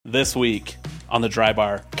this week on the Dry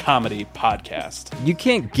Bar Comedy Podcast. You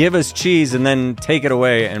can't give us cheese and then take it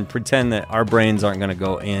away and pretend that our brains aren't going to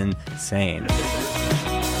go insane.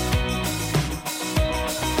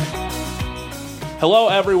 Hello,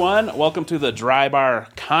 everyone. Welcome to the Dry Bar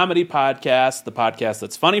Comedy Podcast, the podcast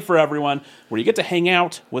that's funny for everyone, where you get to hang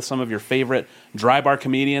out with some of your favorite dry bar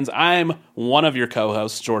comedians. I'm one of your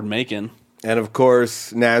co-hosts, Jordan Macon. And, of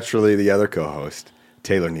course, naturally, the other co-host,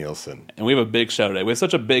 Taylor Nielsen. And we have a big show today. We have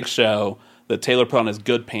such a big show that Taylor put on his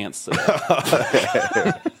good pants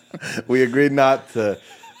today. We agreed not to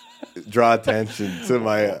draw attention to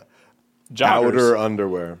my outer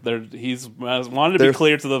underwear. He's wanted to be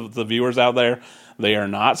clear to the viewers out there. They are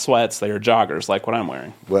not sweats. They are joggers, like what I'm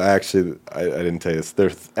wearing. Well, actually, I didn't tell you this.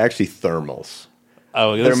 They're actually thermals.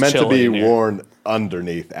 Oh, they're meant to be worn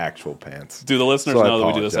underneath actual pants. Do the listeners know that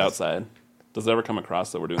we do this outside? Does it ever come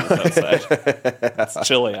across that we're doing this outside? It's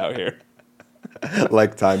chilly out here.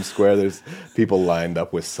 Like Times Square, there's people lined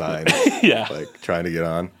up with signs. Yeah. Like trying to get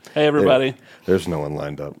on. Hey, everybody. There's no one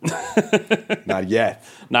lined up. Not yet.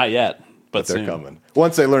 Not yet. But they're soon. coming.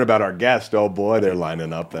 Once they learn about our guest, oh boy, they're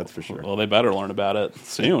lining up, that's for sure. Well, they better learn about it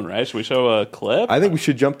soon, right? Should we show a clip? I think we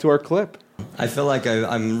should jump to our clip. I feel like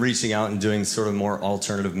I'm reaching out and doing sort of more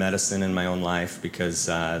alternative medicine in my own life because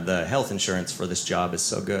the health insurance for this job is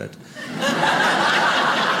so good.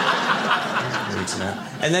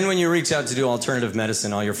 And then when you reach out to do alternative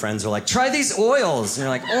medicine, all your friends are like, try these oils. And you're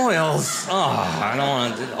like, oils? Oh, I don't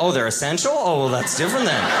want to. Oh, they're essential? Oh, well, that's different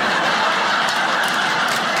then.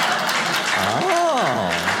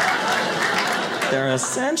 They're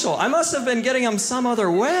essential. I must have been getting them some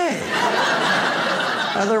other way.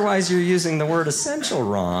 Otherwise, you're using the word essential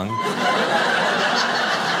wrong.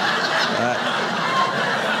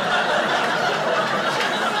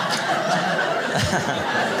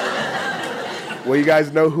 Well, you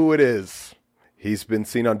guys know who it is. He's been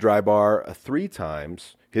seen on Dry Bar 3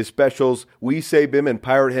 times. His specials, We Say Bim and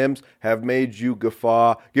Pirate Hymns, have made you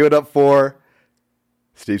guffaw. Give it up for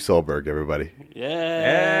Steve Soelberg, everybody. Yay.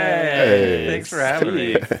 Hey. Thanks for having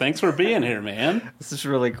me. Thanks for being here, man. This is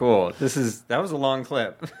really cool. That was a long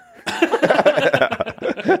clip. I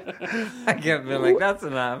kept being like, that's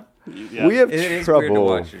enough. Yeah. We have It's trouble. weird to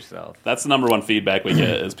watch yourself. That's the number one feedback we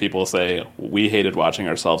get is people say, we hated watching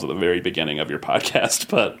ourselves at the very beginning of your podcast,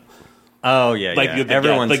 but... Oh, yeah, like yeah.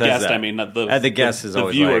 Everyone says guest, that. I mean, the guest is the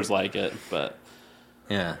always viewers like it, but...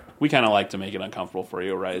 Yeah. We kind of like to make it uncomfortable for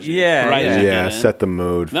you, right? Yeah, set the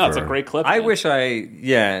mood. No, it's a great clip. I man. wish I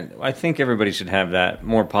think everybody should have that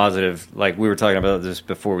more positive, like we were talking about this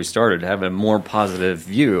before we started, have a more positive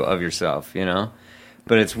view of yourself, you know?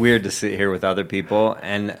 But it's weird to sit here with other people,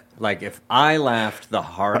 and like if I laughed the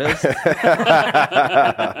hardest, you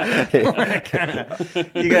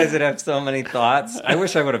guys would have so many thoughts. I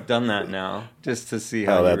wish I would have done that now, just to see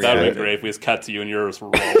how you that would react. be great if we just cut to you and yours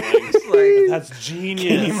rolling. Like, that's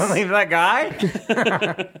genius. Can you believe that guy?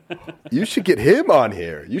 You should get him on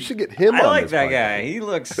here. You should get him on I like this that podcast. guy. He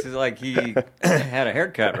looks like he had a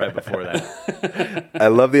haircut right before that. I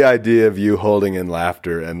love the idea of you holding in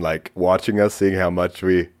laughter and like watching us, seeing how much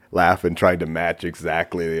we laugh and trying to match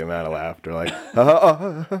exactly the amount of laughter. Like,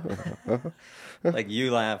 Like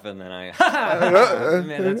you laugh and then I,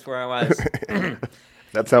 man, that's where I was.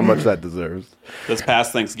 that's how much that deserves. This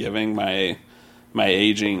past Thanksgiving, my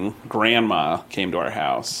aging grandma came to our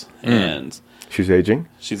house, and She's aging.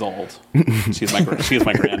 she's old. She's my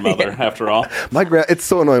grandmother, after all. It's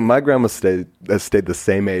so annoying. My grandma has stayed the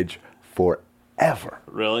same age forever.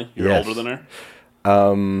 Really? You're Yes. older than her?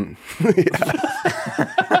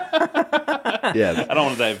 Yes. I don't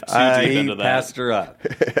want to dive too deep He into that. passed her up.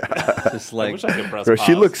 Just I like, wish I could press Bro, pause.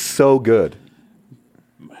 she looks so good.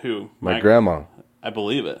 Who? My grandma. I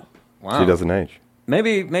believe it. wow. She doesn't age.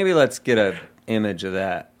 Maybe let's get a image of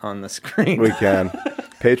that on the screen. We can.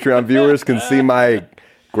 Patreon viewers can see my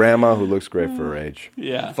grandma who looks great for her age.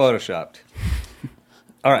 Yeah. Photoshopped.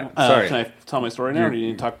 All right. Sorry. Can I tell my story now, or do you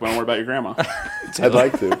need to talk more about your grandma? I'd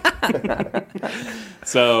like to.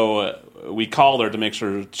 So we called her to make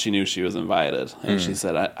sure she knew she was invited. And she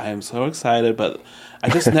said, I am so excited, but I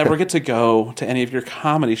just never get to go to any of your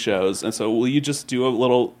comedy shows. And so will you just do a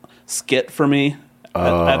little skit for me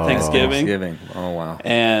at Thanksgiving? Oh, wow.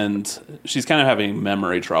 And she's kind of having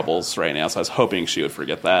memory troubles right now, so I was hoping she would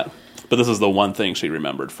forget that. But this is the one thing she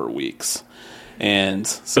remembered for weeks. And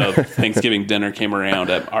so Thanksgiving dinner came around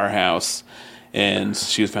at our house, and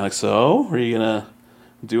she was kind of like, so, are you going to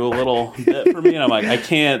do a little bit for me? And I'm like, I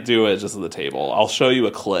can't do it just at the table. I'll show you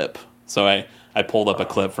a clip. So I pulled up a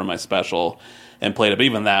clip from my special and played it. But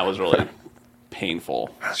even that was really painful.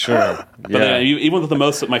 Sure. But even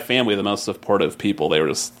with my family, the most supportive people, they were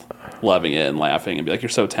just loving it and laughing and be like, "You're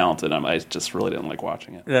so talented." I just really didn't like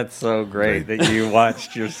watching it. That's so great that you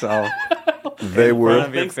watched yourself. They were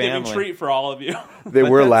Thanksgiving treat for all of you. they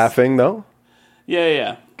were laughing though.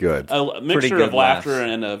 Yeah. Good. A mixture of laughter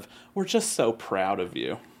and of we're just so proud of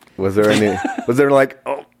you. Was there any? Was there like,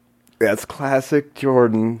 oh, that's classic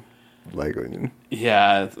Jordan? Like,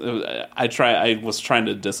 yeah, I was trying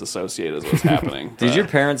to disassociate as it was happening. Did your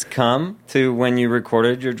parents come to when you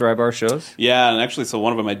recorded your dry bar shows? Yeah, and actually, so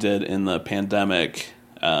one of them I did in the pandemic,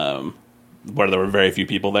 where there were very few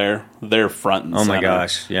people there. They're front and center. Oh my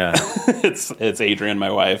gosh, yeah. it's Adrian, my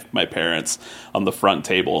wife, my parents on the front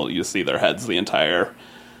table. You see their heads the entire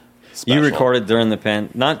special. You recorded during the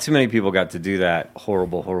Not too many people got to do that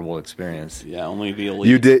horrible experience. Yeah, only the elite.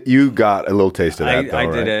 you did. You got a little taste of that. I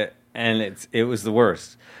did it, and it was the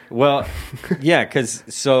worst. Well, yeah, because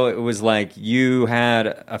so it was like you had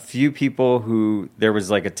a few people who there was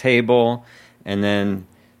like a table, and then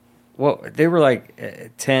they were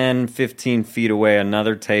like 10, 15 feet away,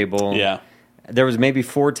 another table. Yeah. There was maybe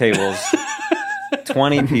 4 tables,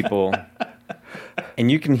 20 people, and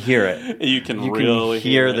you can hear it. You can really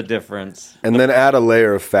hear the difference. And then add a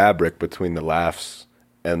layer of fabric between the laughs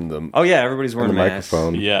and the everybody's wearing the masks.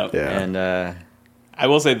 microphone. Yeah. And I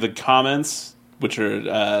will say the comments, which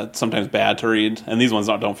are sometimes bad to read, and these ones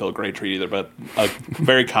don't feel great to read either, but a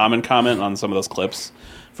very common comment on some of those clips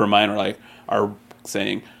for mine are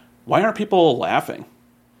saying, "Why aren't people laughing?"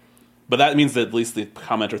 But that means that at least the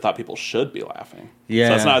commenter thought people should be laughing. Yeah.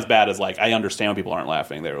 So it's not as bad as like, I understand when people aren't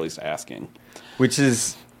laughing. They're at least asking. which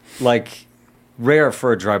is like rare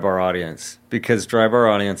for a dry bar audience because dry bar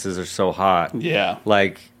audiences are so hot. Yeah.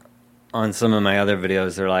 Like on some of my other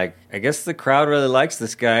videos, they're like, I guess the crowd really likes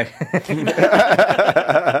this guy.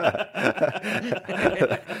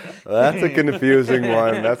 That's a confusing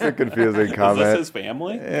one. That's a confusing comment. Is this his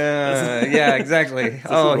family? Yeah, exactly.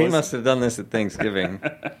 Oh, he must have done this at Thanksgiving.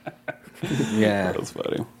 Yeah. That's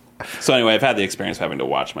funny. So anyway, I've had the experience of having to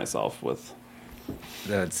watch myself with...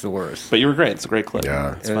 That's the worst. But you were great. It's a great clip.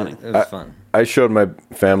 Yeah. It's funny. It was fun. I showed my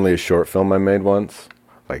family a short film I made once.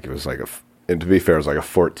 Like, it was like and to be fair, it was like a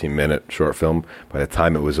 14-minute short film. By the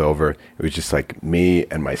time it was over, it was just like me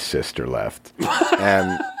and my sister left.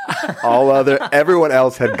 And everyone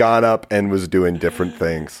else had gone up and was doing different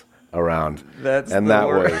things around. That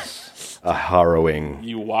was a harrowing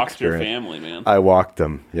You walked experience. your family, man. I walked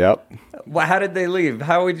them. Yep. Well, how did they leave?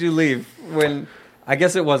 How would you leave when... I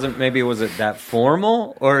guess it wasn't, maybe was it that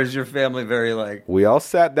formal? Or is your family very like... We all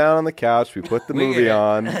sat down on the couch. We put the movie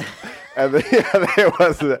on. And then,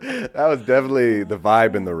 that was definitely the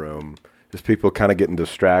vibe in the room. Just people kind of getting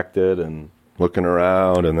distracted and looking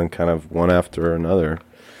around and then kind of one after another.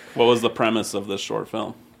 What was the premise of this short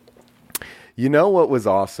film? You know what was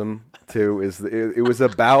awesome, too, is it was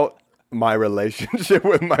about my relationship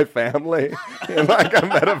with my family in like a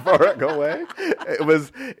metaphorical way. It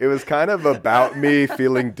was kind of about me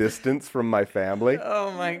feeling distance from my family.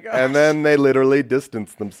 Oh my gosh. And then they literally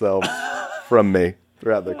distanced themselves from me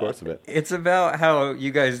throughout the course of it. It's about how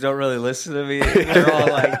you guys don't really listen to me. They're all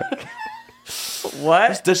like, what?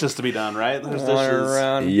 There's dishes to be done, right? There's Wander dishes.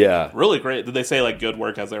 around. Yeah. Really great. Did they say like good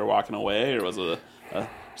work as they were walking away, or was it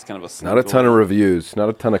just kind of a Not a ton of reviews, not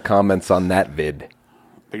a ton of comments on that vid.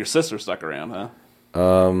 But your sister stuck around, huh?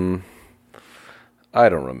 I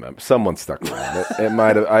don't remember. Someone stuck around.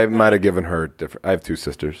 I might have given her different. I have two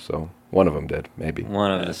sisters, so one of them did, maybe. One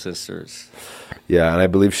of the sisters. Yeah, and I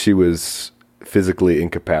believe she was physically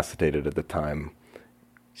incapacitated at the time.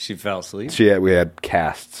 She fell asleep? We had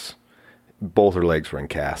casts. Both her legs were in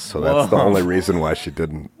casts, so that's the only reason why she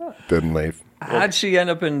didn't leave. How'd she end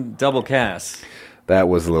up in double casts? That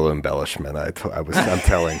was a little embellishment. I'm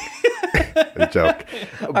telling a joke.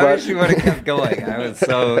 I wish you would have kept going. I was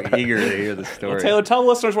so eager to hear the story. Well, Taylor, tell the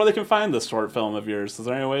listeners where they can find this short film of yours. Is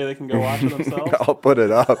there any way they can go watch it themselves? I'll put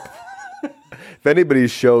it up. If anybody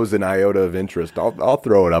shows an iota of interest, I'll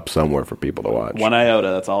throw it up somewhere for people to watch. 1 iota,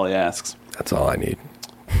 that's all he asks. That's all I need.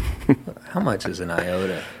 How much is an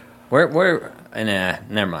iota? Where? Nah,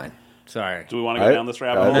 never mind. Sorry. Do we want to go down this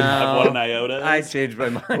rabbit hole? Of what an iota is? I changed my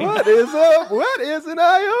mind. What is an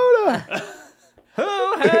iota?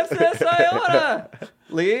 Who has this iota?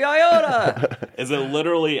 Lee Iota. Is it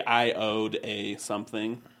literally I owed a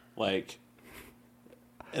something? Like,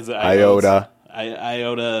 is it Iota? I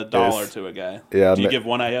owed a dollar to a guy. Yeah. Do you give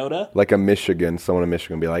 1 iota? Like someone in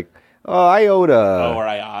Michigan be like, oh, iota. Oh, or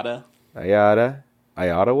iota? Iota?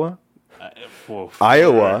 Iowa? Whoa.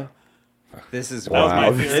 Iowa? This is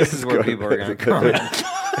Wow. this is where people are going to comment.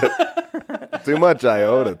 Too much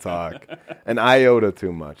iota talk. An iota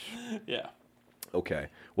too much. Yeah. Okay.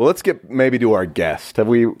 Well, let's get maybe to our guest. Have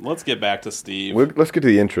we? Let's get back to Steve. Let's get to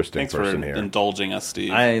the interesting Thanks person for here. indulging us, Steve.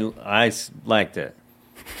 I liked it.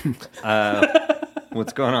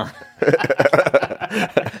 What's going on?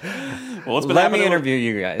 Well, it's been Let me happening- interview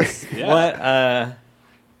you guys. Yeah.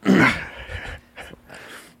 What?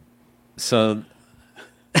 So,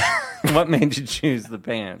 what made you choose the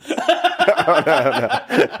pants?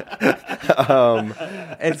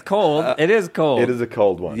 It's cold. It is cold. It is a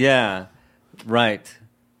cold one. Yeah, right.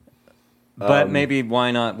 But maybe why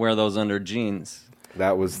not wear those under jeans?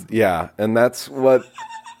 That was and that's what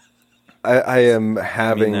I am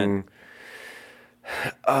having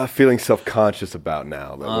feeling self-conscious about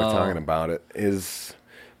now that we're talking about it is.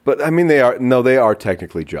 But I mean, they are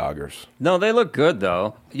technically joggers. No, they look good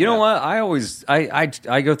though. You know what? I always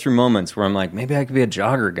I go through moments where I'm like, maybe I could be a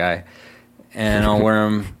jogger guy, and I'll wear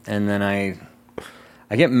them, and then I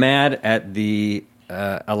get mad at the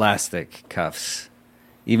elastic cuffs,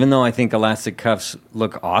 even though I think elastic cuffs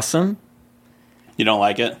look awesome. You don't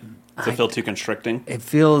like it? Does it feel too constricting? It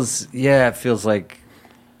feels like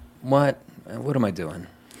what am I doing?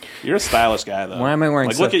 You're a stylish guy, though. Why am I wearing?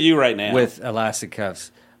 Like, look at you right now. with elastic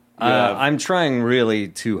cuffs. have- I'm trying really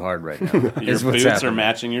too hard right now. Your is what's boots are happening.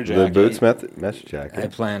 matching your The jacket. boots match I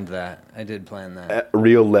jacket. planned that. I did plan that.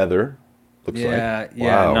 Real leather. Looks Yeah, like.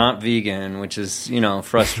 yeah, Wow. not vegan, which is,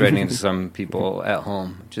 frustrating to some people at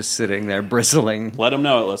home, just sitting there bristling. Let them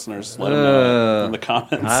know it, listeners. Let them know it in the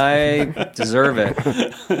comments. I deserve it.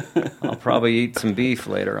 I'll probably eat some beef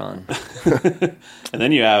later on. And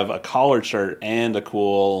then you have a collared shirt and a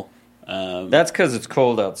cool... That's because it's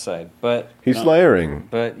cold outside, but He's layering.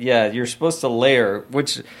 yeah, you're supposed to layer,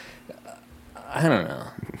 which I don't know.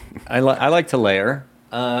 I like to layer.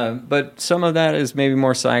 But some of that is maybe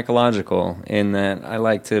more psychological in that I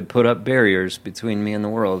like to put up barriers between me and the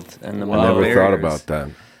world. And the I never thought about that.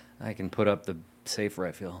 I can put up the safe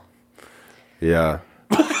rifle. Yeah.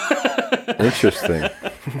 Interesting. I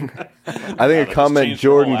think a just comment changed the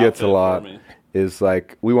whole Jordan gets a outfit for lot me. is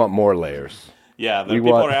like, we want more layers. Yeah, We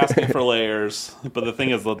people want- are asking for layers, but the thing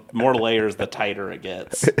is, the more layers, the tighter it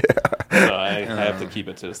gets. So I have to keep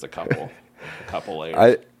it to just a couple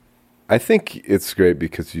layers. I think it's great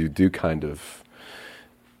because you do kind of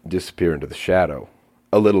disappear into the shadow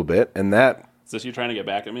a little bit, and that... Is this you trying to get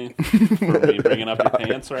back at me for me bringing up your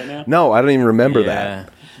pants right now? No, I don't even remember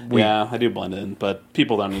that. Yeah, I do blend in, but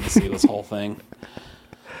people don't need to see this whole thing.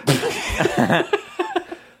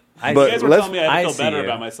 But You guys were let's- telling me I had I to feel see better you.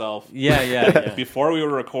 about myself Yeah. before we were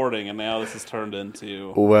recording, and now this has turned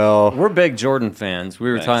into... Well, We're big Jordan fans.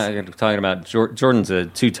 We were Thanks. talking about Jordan's a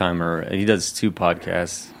two-timer. He does 2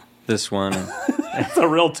 podcasts. This one. It's a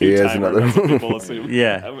real He has two-timer. another- That's what people assume.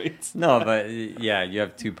 Yeah. I mean, it's No, but yeah, you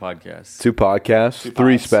have 2 podcasts. 2 podcasts,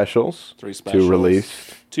 3 pods. specials, 3 specials. 2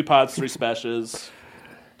 released, 2 pods, 3 specials,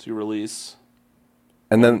 2 release,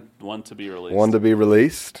 and then 1 to be released. 1 to be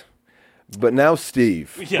released. But now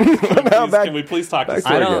Steve. Yeah. Can we please talk to back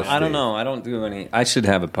Steve? to I our don't guest, Steve. know. I don't do any. I should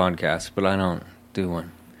have a podcast, but I don't do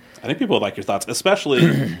one. I think people would like your thoughts,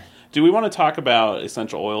 especially... Do we want to talk about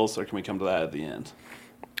essential oils, or can we come to that at the end?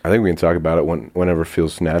 I think we can talk about it whenever it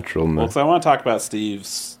feels natural. Well, because I want to talk about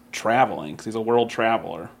Steve's traveling, because he's a world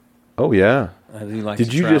traveler. Oh, yeah. I do like Did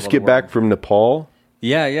to you travel just the get back world. from Nepal?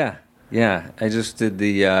 Yeah. I just did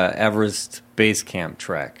the Everest base camp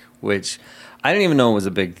trek, which I didn't even know was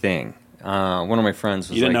a big thing. One of my friends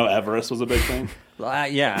was You didn't like, know Everest was a big thing?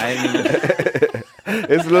 yeah, I mean,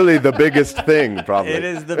 It's literally the biggest thing, probably. it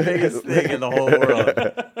is the biggest thing in the whole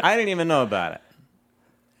world. I didn't even know about it.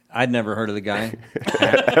 I'd never heard of the guy.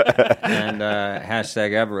 And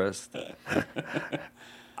hashtag Everest.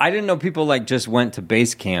 I didn't know people like just went to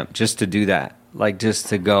base camp just to do that. Like just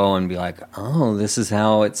to go and be like, oh, this is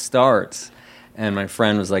how it starts. And my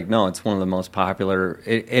friend was like, no, it's one of the most popular.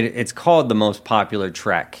 It's called the most popular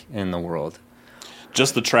trek in the world.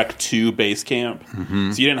 Just the trek to base camp?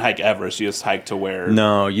 Mm-hmm. So you didn't hike Everest, you just hiked to where...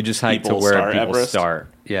 No, you just hike to People where start people Everest? start.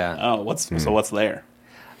 Yeah. Oh, so what's there?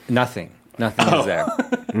 Nothing is there.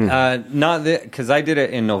 Not because I did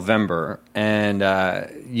it in November, and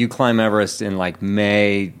you climb Everest in like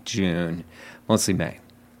May, June, mostly May.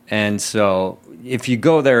 And so if you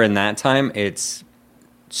go there in that time, it's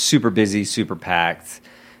super busy, super packed.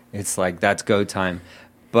 It's like that's go time.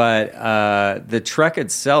 But the trek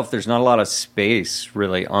itself, there's not a lot of space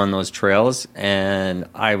really on those trails, and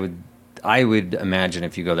I would imagine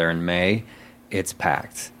if you go there in May, it's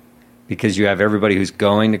packed. Because you have everybody who's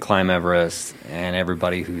going to climb Everest and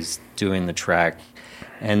everybody who's doing the trek.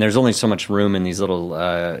 And there's only so much room in these little...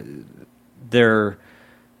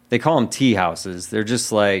 they call them tea houses. They're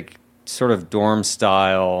just like sort of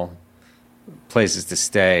dorm-style places to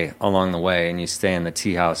stay along the way, and you stay in the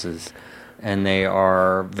tea houses, and they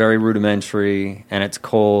are very rudimentary, and it's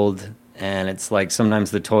cold, and it's like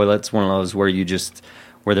sometimes the toilet's one of those where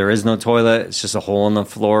where there is no toilet, it's just a hole in the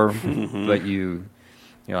floor, but you're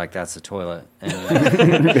like, that's the toilet, and,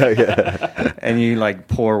 and you like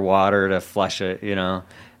pour water to flush it,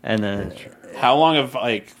 and then. How long of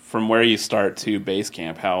from where you start to base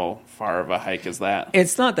camp? How far of a hike is that?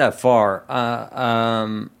 It's not that far.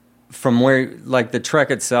 From where, the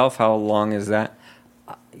trek itself, how long is that?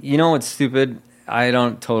 What's stupid? I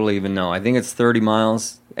don't totally even know. I think it's 30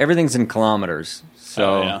 miles. Everything's in kilometers.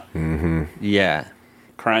 So, yeah.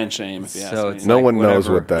 Crying shame, if you ask me. No one knows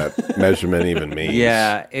what that measurement even means.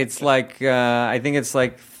 Yeah, it's I think it's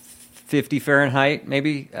 50 Fahrenheit,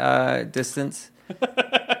 maybe, distance.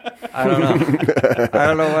 I don't know. I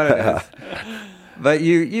don't know what it is. But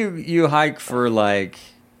you hike for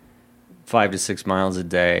 5 to 6 miles a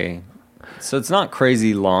day. So it's not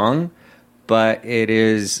crazy long, but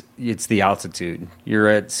it's the altitude. You're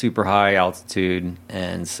at super high altitude,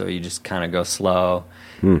 and so you just kind of go slow.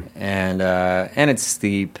 And it's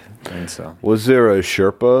steep, and so. Was there a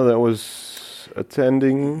Sherpa that was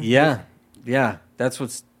attending? Yeah. That's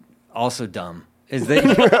what's also dumb. Is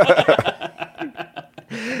that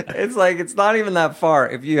it's not even that far.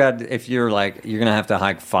 If you're you're gonna have to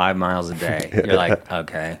hike 5 miles a day, you're like,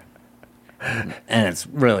 okay. And it's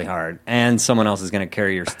really hard. And someone else is gonna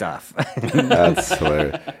carry your stuff. That's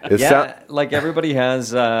hilarious. Everybody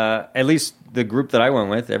has at least the group that I went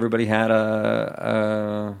with, everybody had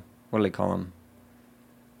a what do they call them?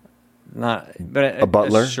 A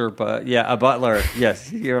butler? A Sherpa. Yeah, a butler.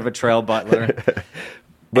 Yes, you have a trail butler.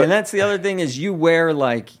 And that's the other thing is you wear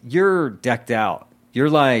you're decked out. You're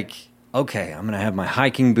okay, I'm going to have my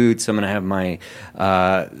hiking boots. I'm going to have my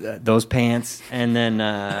those pants, and then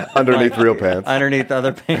underneath real pants, underneath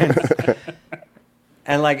other pants,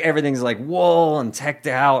 and everything's wool and teched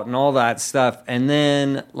out and all that stuff. And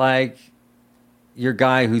then your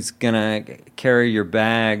guy who's going to carry your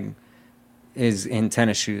bag is in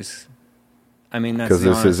tennis shoes. I mean, that's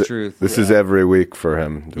the honest truth. This is every week for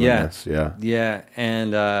him doing this. Yeah. Yeah.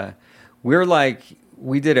 And we're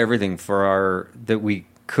we did everything that we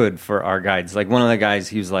could for our guides. One of the guys,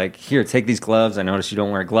 he was like, here, take these gloves. I noticed you don't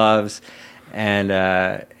wear gloves. And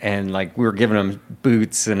we were giving him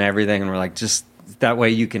boots and everything. And we're just that way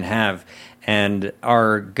you can have. And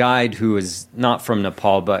our guide, who is not from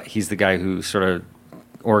Nepal, but he's the guy who sort of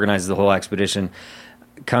organizes the whole expedition,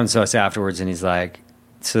 comes to us afterwards and he's like,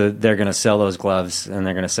 so they're going to sell those gloves and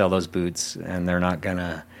they're going to sell those boots and they're not going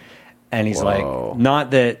to. And he's not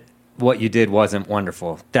that what you did wasn't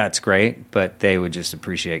wonderful. That's great, but they would just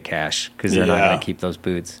appreciate cash because they're not going to keep those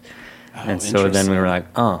boots. And so then we were like,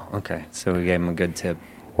 oh, okay. So we gave him a good tip.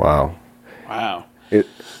 Wow.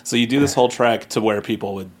 So you do this whole trek to where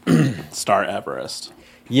people would start Everest.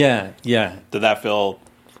 Yeah. Did that feel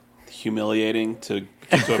humiliating to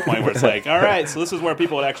get to a point where it's all right, so this is where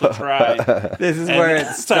people would actually try. This is where it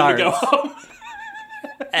starts. Time to go home.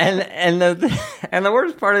 and the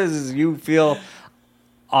worst part is you feel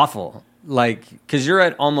awful, because you're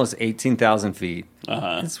at almost 18,000 feet.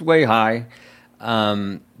 It's way high,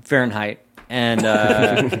 Fahrenheit, and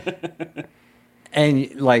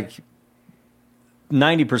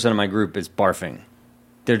 90% of my group is barfing.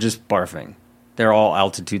 They're just barfing. They're all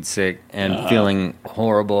altitude sick and feeling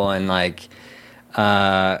horrible, and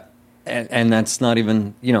and that's not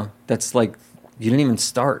even that's you didn't even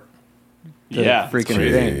start the freaking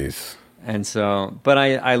thing. And so, but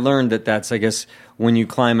I learned that's, I guess, when you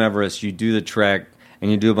climb Everest, you do the trek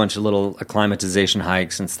and you do a bunch of little acclimatization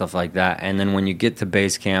hikes and stuff like that. And then when you get to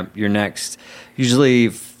base camp, your next, usually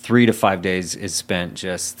 3 to 5 days is spent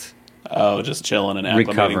just chilling and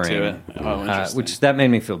acclimating to it. Interesting. Which that made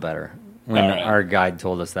me feel better when our guide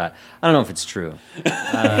told us that. I don't know if it's true.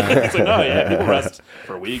 It's people rest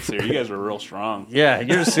for weeks here. You guys were real strong. Yeah,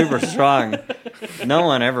 you're super strong. No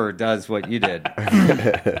one ever does what you did.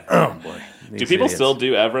 Oh boy. Do people still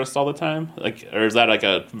do Everest all the time? Or is that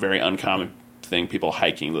a very uncommon thing, people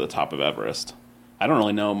hiking to the top of Everest? I don't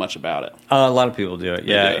really know much about it. A lot of people do it.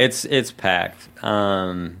 Yeah, it's packed.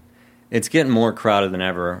 It's getting more crowded than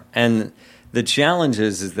ever. And the challenge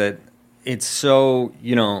is that it's so,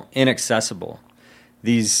 inaccessible.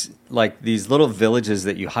 These little villages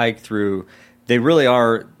that you hike through, they really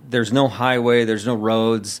are, there's no highway, there's no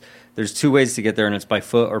roads. There's 2 ways to get there, and it's by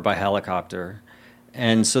foot or by helicopter.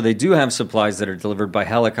 And so they do have supplies that are delivered by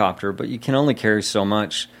helicopter, but you can only carry so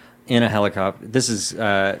much in a helicopter. This is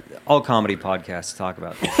all comedy podcasts talk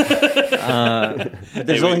about this.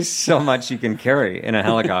 There's only so much you can carry in a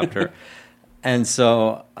helicopter. And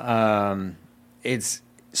so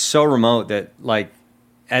so remote that like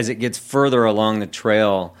as it gets further along the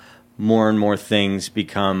trail, more and more things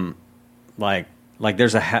become like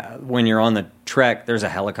there's when you're on the trek, there's a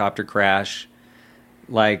helicopter crash.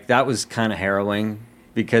 Like that was kind of harrowing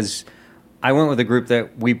because I went with a group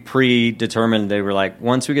that we predetermined. They were like,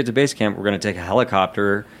 once we get to base camp, we're going to take a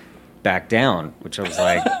helicopter back down, which I was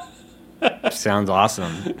like, sounds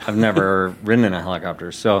awesome. I've never ridden in a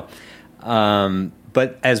helicopter. So,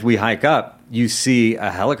 but as we hike up, you see a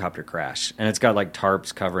helicopter crash, and it's got like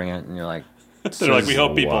tarps covering it, and you're like, they're like, we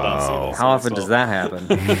hope people don't see this. How often does that happen?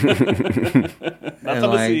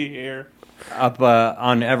 Nothing to see here. Up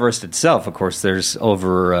on Everest itself, of course, there's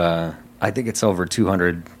over, I think it's over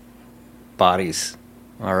 200 bodies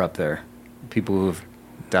are up there. People who've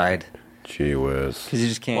died. Gee whiz. Because you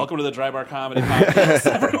just can't. Welcome to the Dry Bar Comedy Podcast,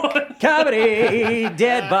 everyone. Comedy!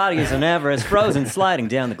 Dead bodies on Everest, frozen sliding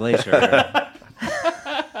down the glacier.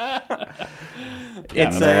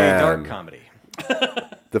 It's a dark comedy.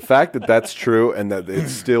 The fact that that's true and that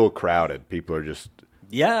it's still crowded, people are just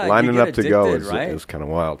lining up to go is kind of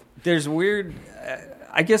wild. There's weird.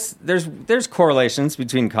 I guess there's correlations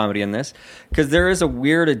between comedy and this because there is a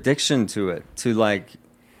weird addiction to it. To like,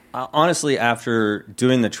 honestly, after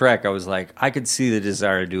doing the trek, I was like, I could see the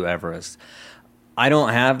desire to do Everest. I don't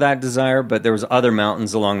have that desire, but there was other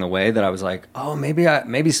mountains along the way that I was like, oh,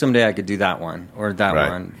 maybe someday I could do that one or that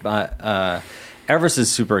one. But Everest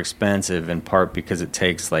is super expensive in part because it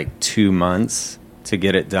takes like 2 months to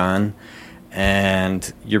get it done,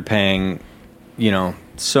 and you're paying,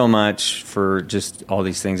 so much for just all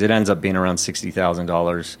these things. It ends up being around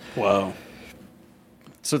 $60,000. Whoa.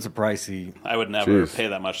 So it's a pricey. I would never pay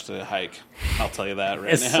that much to hike. I'll tell you that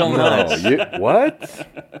right it's now. So much. What?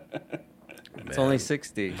 It's only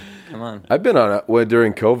 60. Come on. I've been on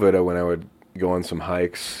during COVID when I would go on some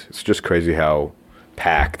hikes. It's just crazy how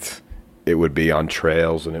packed it would be on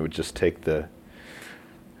trails, and it would just take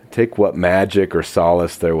what magic or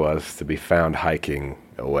solace there was to be found hiking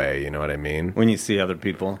away. You know what I mean? When you see other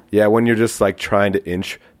people. Yeah, when you're just like trying to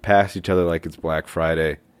inch past each other like it's Black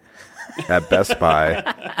Friday at Best Buy.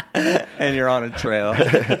 And you're on a trail.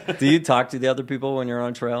 Do you talk to the other people when you're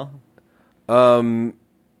on a trail? Nothing.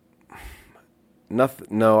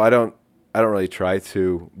 No, I don't really try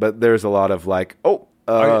to. But there's a lot of like, are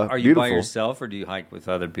you beautiful. by yourself or do you hike with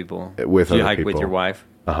other people? With do you other hike people. with your wife?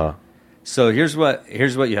 Uh-huh. So here's what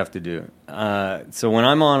you have to do. So when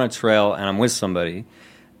I'm on a trail and I'm with somebody,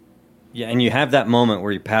 and you have that moment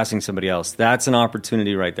where you're passing somebody else, that's an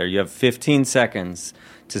opportunity right there. You have 15 seconds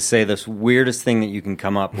to say this weirdest thing that you can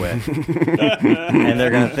come up with. And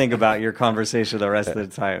they're going to think about your conversation the rest of the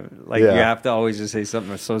time. Like, you have to always just say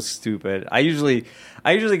something so stupid. I usually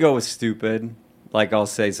go with stupid. Like, I'll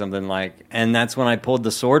say something like, and that's when I pulled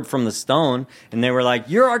the sword from the stone, and they were like,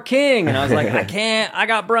 you're our king. And I was like, I can't, I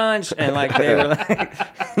got brunch. And like, they were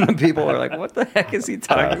like, and the people were like, what the heck is he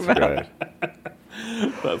talking about?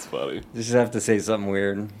 That's funny. You just have to say something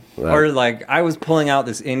weird. Or like, I was pulling out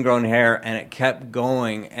this ingrown hair, and it kept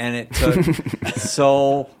going, and it took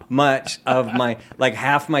so much of my, like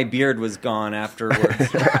half my beard was gone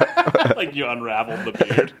afterwards. Like you unraveled the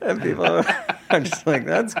beard. And people are just like,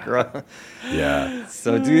 that's gross. Yeah.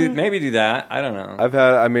 So maybe do that. I don't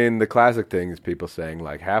know. The classic thing is people saying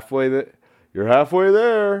like you're halfway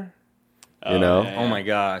there. You know? Yeah. Oh my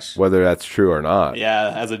gosh. Whether that's true or not.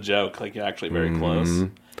 Yeah, as a joke, like you're actually very close.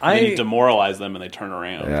 And then you demoralize them and they turn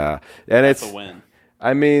around. Yeah. And that's a win.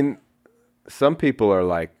 I mean, some people are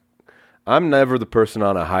like, I'm never the person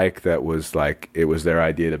on a hike that was like, it was their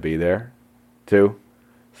idea to be there, too.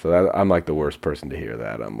 So I'm like the worst person to hear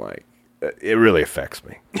that. I'm like, it really affects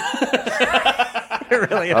me.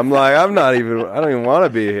 I'm like, I don't even want to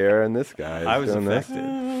be here, and this guy is I was doing affected.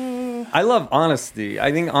 This. I love honesty.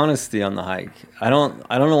 I think honesty on the hike. I don't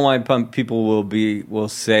know why people will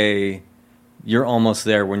say you're almost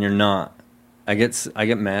there when you're not. I get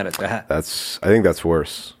mad at that. I think that's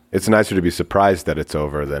worse. It's nicer to be surprised that it's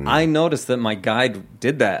over than... I noticed that my guide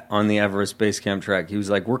did that on the Everest Base Camp trek. He was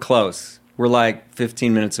like, we're close. We're like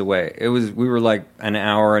 15 minutes away. We were like an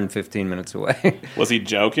hour and 15 minutes away. Was he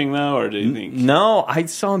joking though, or did you think? No, I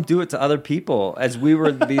saw him do it to other people as we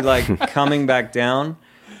were coming back down.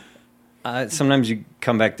 Sometimes you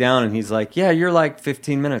come back down and he's like, yeah, you're like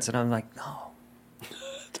 15 minutes. And I'm like, no.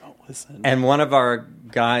 Don't listen. And one of our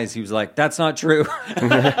guys, he was like, that's not true.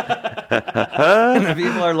 And the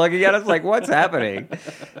people are looking at us like, what's happening?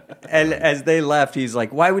 And as they left, he's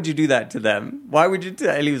like, why would you do that to them? Why would you do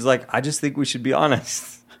that? And he was like, I just think we should be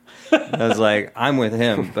honest. And I was like, I'm with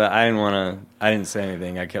him, but I didn't say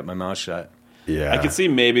anything. I kept my mouth shut. Yeah. I could see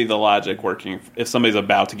maybe the logic working if somebody's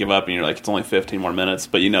about to give up and you're like, it's only 15 more minutes,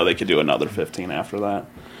 but they could do another 15 after that.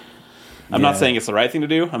 I'm not saying it's the right thing to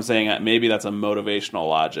do. I'm saying that maybe that's a motivational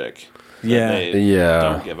logic. They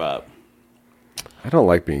don't give up. I don't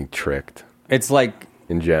like being tricked. It's like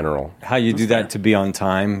in general, how you do that to be on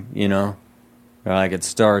time. Like it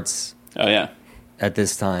starts. Oh yeah. At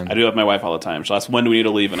this time. I do have my wife all the time. She'll ask, when do we need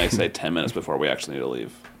to leave? And I say 10 minutes before we actually need to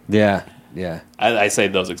leave. Yeah, yeah. I say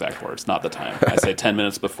those exact words, not the time. I say 10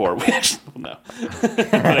 minutes before we actually... No.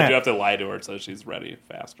 But I do have to lie to her so she's ready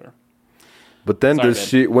faster. But then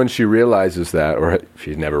when she realizes that, or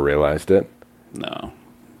she's never realized it? No.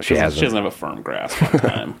 She doesn't have a firm grasp on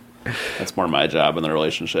time. That's more my job in the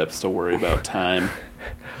relationships, to worry about time.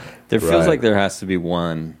 There feels like there has to be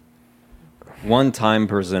one time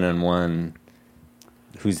person and one...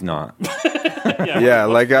 who's not?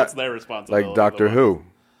 What's their responsibility? Like Doctor Who.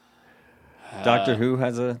 Doctor Who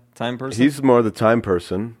has a time person? He's more the time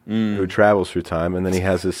person who travels through time, and then he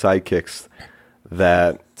has his sidekicks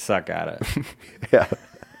that... suck at it. Yeah.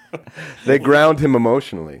 They ground him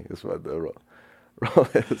emotionally, is what the role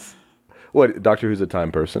is. What, Doctor Who's a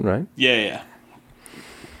time person, right? Yeah.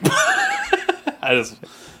 This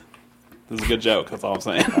is a good joke, that's all I'm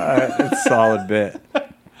saying. It's a solid bit.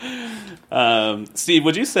 Steve,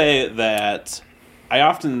 would you say that I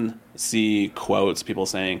often see quotes, people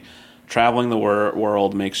saying, traveling the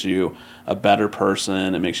world makes you a better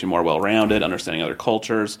person, it makes you more well-rounded, understanding other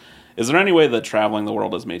cultures. Is there any way that traveling the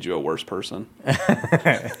world has made you a worse person?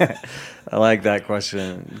 I like that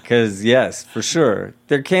question, because yes, for sure.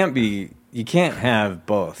 You can't have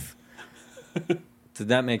both. Did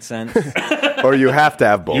that make sense? Or you have to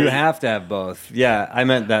have both. You have to have both. Yeah, I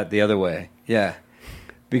meant that the other way. Yeah.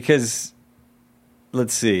 Because,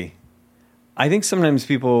 let's see, I think sometimes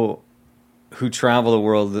people who travel the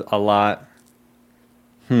world a lot,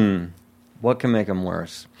 what can make them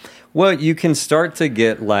worse? Well, you can start to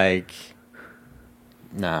get like,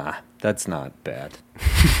 nah, that's not bad.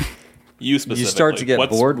 You specifically. You start to get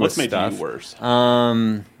bored with stuff. What's made you worse?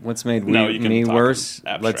 What's made me worse?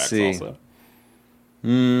 Let's see. Also.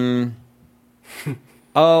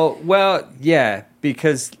 Oh, well, yeah,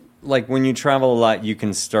 because like when you travel a lot, you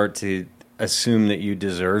can start to assume that you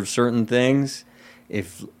deserve certain things.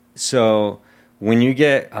 When you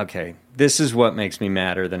get, this is what makes me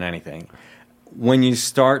madder than anything. When you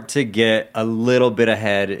start to get a little bit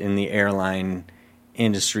ahead in the airline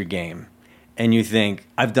industry game and you think,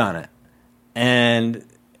 I've done it. And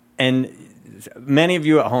many of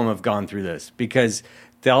you at home have gone through this because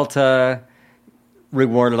Delta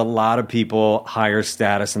rewarded a lot of people higher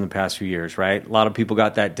status in the past few years, right? A lot of people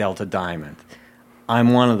got that Delta Diamond.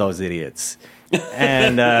 I'm one of those idiots.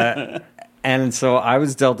 And so I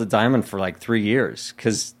was Delta Diamond for like 3 years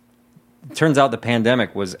because it turns out the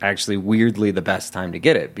pandemic was actually weirdly the best time to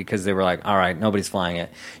get it because they were like, all right, nobody's flying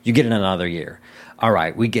it. You get it another year. All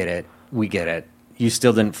right, we get it. You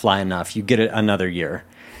still didn't fly enough. You get it another year.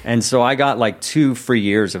 And so I got like 2 free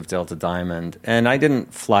years of Delta Diamond. And I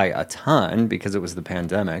didn't fly a ton because it was the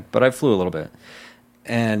pandemic, but I flew a little bit.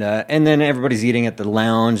 And then everybody's eating at the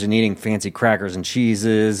lounge and eating fancy crackers and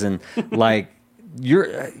cheeses. And like,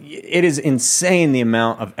 it is insane the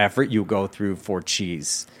amount of effort you go through for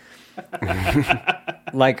cheese.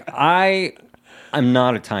 Like, I'm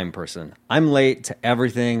not a time person. I'm late to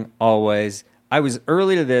everything, always. I was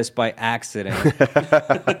early to this by accident.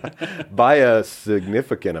 By a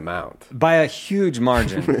significant amount. By a huge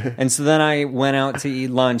margin. And so then I went out to eat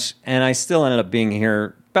lunch, and I still ended up being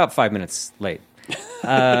here about 5 minutes late.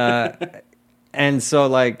 And so,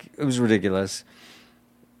 like, it was ridiculous.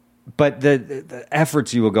 But the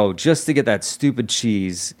efforts you will go just to get that stupid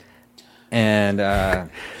cheese and...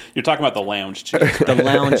 You're talking about the lounge cheese. The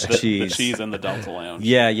lounge cheese. The cheese in the Delta Lounge.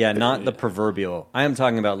 Yeah, not the proverbial. I am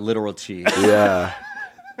talking about literal cheese. Yeah.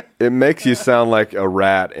 It makes you sound like a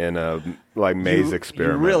rat in a maze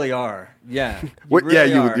experiment. You really are. Yeah.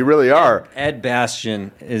 You really are. Ed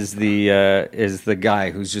Bastian is the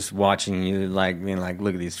guy who's just watching you being like,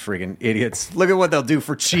 look at these friggin' idiots. Look at what they'll do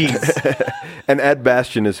for cheese. And Ed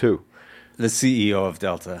Bastian is who? The CEO of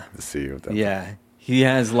Delta. The CEO of Delta. Yeah. He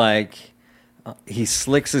has he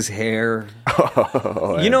slicks his hair.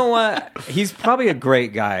 Oh, you know what? He's probably a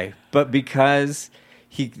great guy, but because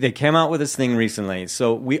they came out with this thing recently,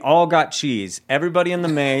 so we all got cheese. Everybody in the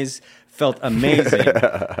maze felt amazing.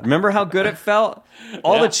 Remember how good it felt?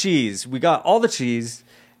 The cheese. We got all the cheese,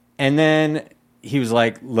 and then he was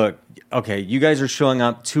like, look, okay, you guys are showing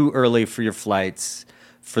up too early for your flights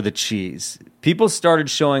for the cheese. People started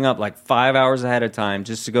showing up like 5 hours ahead of time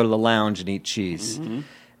just to go to the lounge and eat cheese. Mm-hmm.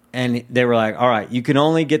 And they were like, all right, you can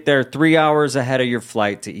only get there 3 hours ahead of your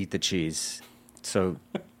flight to eat the cheese. So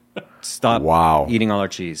stop Wow. eating all our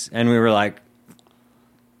cheese. And we were like,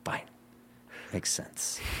 fine. Makes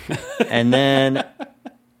sense. and then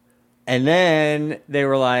they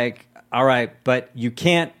were like, all right, but you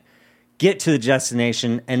can't get to the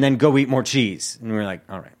destination and then go eat more cheese. And we were like,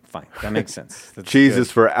 all right, fine. That makes sense. That's Cheese good.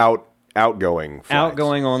 is for outgoing flights.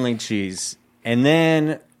 Outgoing only cheese. And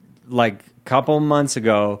then, like, a couple months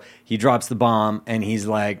ago, he drops the bomb and he's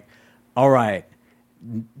like, all right,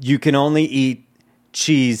 you can only eat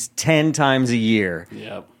cheese 10 times a year.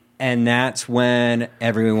 Yep. And that's when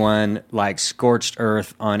everyone, like, scorched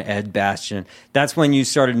earth on Ed Bastian. That's when you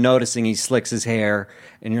started noticing he slicks his hair,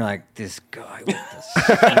 and you're like, this guy with this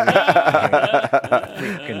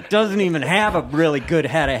freaking doesn't even have a really good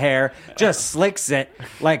head of hair, just slicks it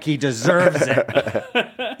like he deserves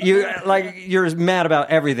it. You're mad about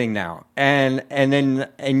everything now. And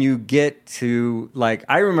you get to, like,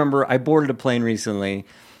 I remember I boarded a plane recently,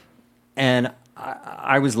 and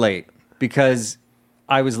I was late because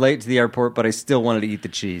I was late to the airport, but I still wanted to eat the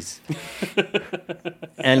cheese.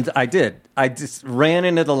 And I did. I just ran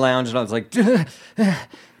into the lounge and I was like,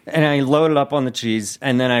 and I loaded up on the cheese.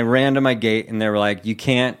 And then I ran to my gate and they were like, you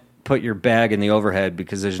can't put your bag in the overhead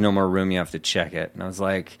because there's no more room. You have to check it. And I was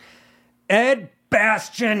like, Ed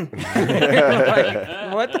Bastian.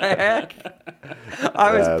 Like, what the heck?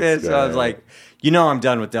 I was pissed. I was like, I'm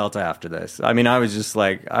done with Delta after this. I mean, I was just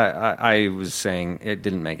like, I was saying it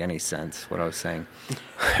didn't make any sense what I was saying.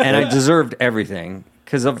 And I deserved everything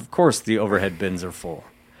because, of course, the overhead bins are full.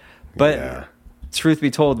 But truth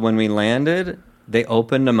be told, when we landed, they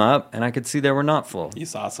opened them up and I could see they were not full. You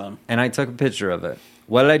saw some. And I took a picture of it.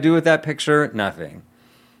 What did I do with that picture? Nothing.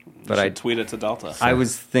 But I tweet it to Delta. I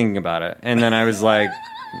was thinking about it. And then I was like,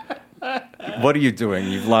 what are you doing?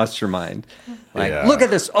 You've lost your mind. Like, look at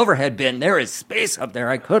this overhead bin. There is space up there.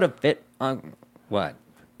 I could have fit on what?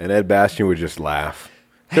 And Ed Bastian would just laugh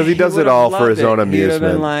because he does it all for his own He would have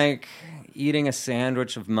amusement. been like eating a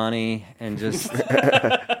sandwich of money and just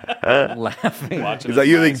laughing. Watching He's like,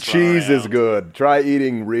 his you think friends run cheese is around. good? Try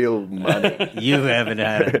eating real money. You haven't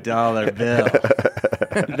had a dollar bill.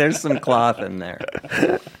 There's some cloth in there.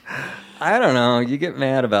 I don't know. You get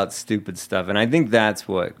mad about stupid stuff, and I think that's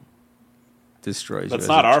what destroys you. That's as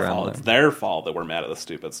not a our traveler. fault. It's their fault that we're mad at the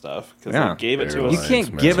stupid stuff because they gave it to Very us. You Lines, can't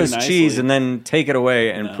man. give Too us nicely. cheese and then take it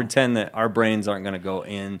away and No. pretend that our brains aren't going to go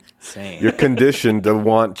insane. You're conditioned to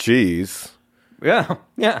want cheese. Yeah.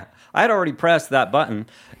 I had already pressed that button.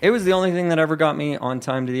 It was the only thing that ever got me on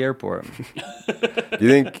time to the airport. Do you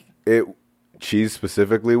think cheese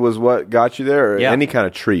specifically was what got you there, or Yeah. any kind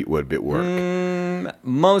of treat would it work?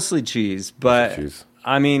 Mostly cheese, but Cheese.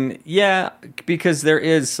 I mean, yeah, because there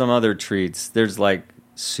is some other treats. There's like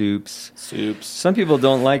soups. Some people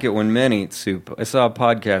don't like it when men eat soup. I saw a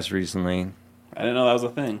podcast recently. I didn't know that was a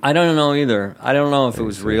thing. I don't know either. I don't know if it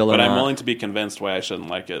was real or But not. I'm willing to be convinced why I shouldn't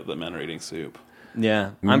like it that men are eating soup.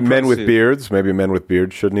 Yeah, I'm Men with pro-soup. beards, maybe men with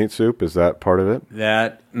beards shouldn't eat soup. Is that part of it?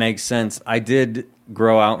 That makes sense. I did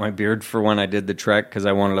grow out my beard for when I did the trek because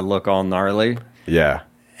I wanted to look all gnarly, Yeah.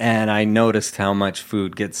 and I noticed how much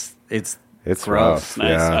food gets. It's It's gross. rough.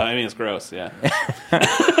 Nice. Yeah. I mean, it's gross, yeah.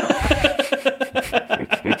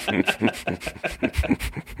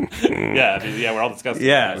 We're all disgusting.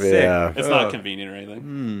 Yeah, guys. sick. Yeah. It's not convenient or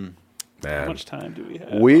anything. How Man. much time do we have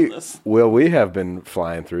on this? We have been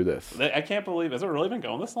flying through this. I can't believe, has it really been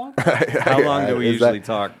going this long? How long do we Is usually that-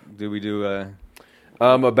 talk? Do we do?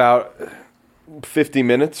 About 50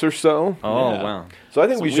 minutes or so. Oh Yeah. wow! So I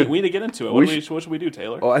think So we should. need to get into it. we What should we do,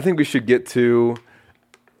 Taylor? Well, I think we should get to.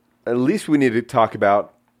 At least we need to talk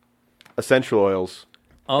about essential oils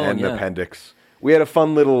Oh and yeah. appendix. We had a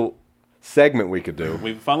fun little segment we could do.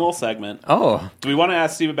 We have a fun little segment. Oh, Do we want to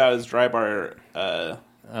ask Steve about his dry bar? I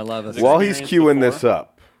love it. While he's experience queuing before? this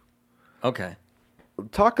up, Okay.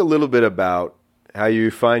 talk a little bit about how you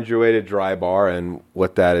find your way to Dry Bar and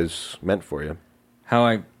what that is meant for you. How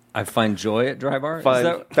I find joy at Dry Bar. Is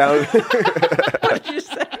that, Found, what did you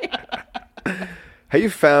say? how you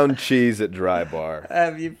found cheese at Dry Bar?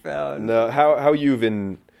 Have you found? No, how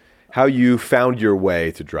you found your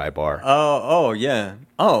way to Dry Bar? Oh yeah.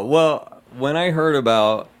 Oh well, when I heard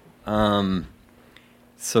about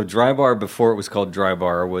so Dry Bar before it was called Dry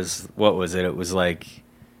Bar was what was it? It was like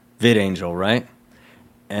VidAngel, right?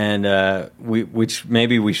 And which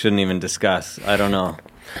maybe we shouldn't even discuss. I don't know.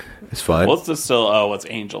 It's fine. What's this still? Oh, what's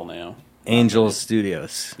Angel now? Angel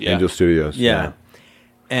Studios. Yeah. Angel Studios. Yeah.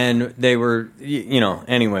 And they were,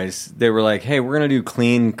 anyways, they were like, hey, we're going to do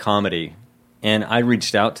clean comedy. And I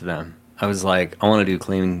reached out to them. I was like, I want to do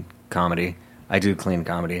clean comedy. I do clean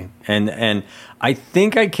comedy. And I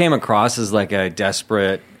think I came across as like a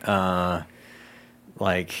desperate,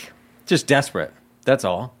 just desperate. That's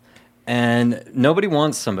all. And nobody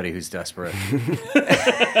wants somebody who's desperate.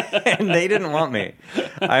 And they didn't want me.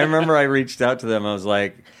 I remember I reached out to them. I was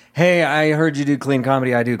like, hey, I heard you do clean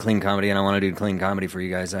comedy. I do clean comedy, and I want to do clean comedy for you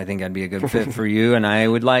guys. I think I'd be a good fit for you, and I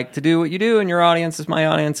would like to do what you do, and your audience is my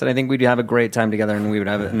audience, and I think we'd have a great time together, and we would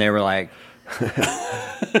have it. And they were like,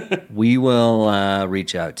 we will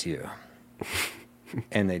reach out to you.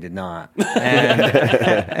 And they did not.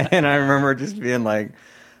 And I remember just being like,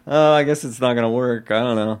 oh, I guess it's not going to work. I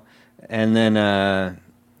don't know. And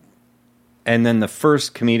then the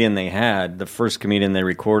first comedian they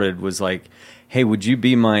recorded was like, hey, would you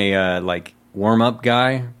be my like warm-up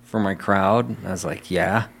guy for my crowd? And I was like,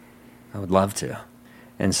 yeah, I would love to.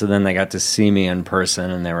 And so then they got to see me in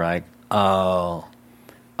person, and they were like, oh,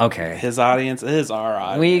 okay. His audience is our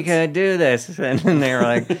audience. We could do this. And then they were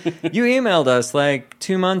like, you emailed us like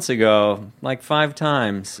 2 months ago, like 5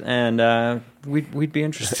 times, and we'd be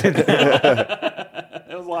interested.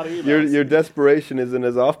 It was a lot of emails. Your desperation isn't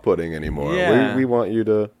as off-putting anymore. Yeah. We want you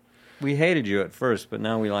to... We hated you at first, but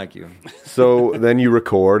now we like you. So then you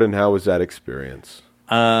record, and how was that experience?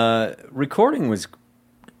 Recording was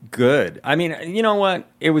good. I mean, you know what?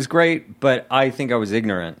 It was great, but I think I was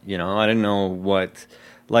ignorant. You know, I didn't know what...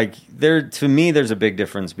 Like, to me, there's a big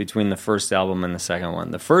difference between the first album and the second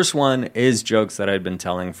one. The first one is jokes that I'd been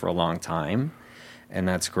telling for a long time, and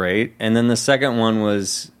that's great. And then the second one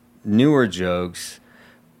was newer jokes,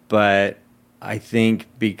 but I think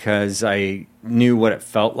because I knew what it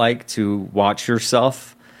felt like to watch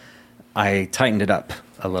yourself, I tightened it up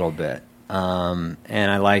a little bit. And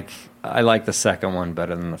I like the second one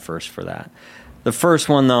better than the first for that. The first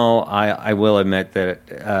one, though, I will admit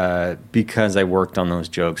that because I worked on those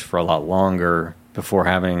jokes for a lot longer before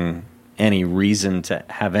having any reason to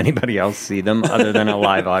have anybody else see them other than a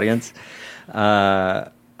live audience, I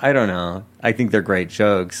don't know. I think they're great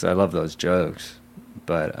jokes. I love those jokes.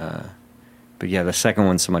 But yeah, the second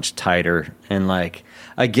one's so much tighter. And, like,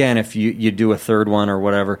 again, if you do a third one or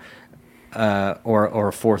whatever, or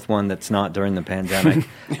a fourth one that's not during the pandemic,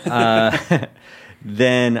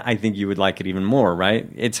 then I think you would like it even more, right?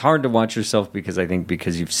 It's hard to watch yourself because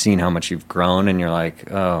you've seen how much you've grown, and you're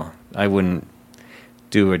like, oh, I wouldn't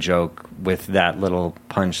do a joke with that little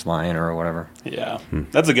punchline or whatever. Yeah.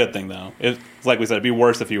 That's a good thing, though. It's like we said, it'd be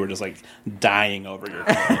worse if you were just, like, dying over your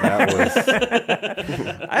phone. That was...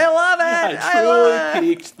 I love it! I love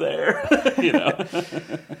truly peaked there. You know?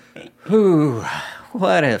 Ooh,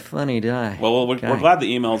 what a funny guy. Well, we're glad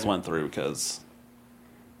the emails went through, because...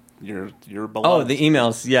 You're beloved. Oh, the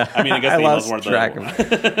emails, yeah. I mean, I guess the emails weren't track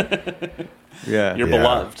there. Yeah. You're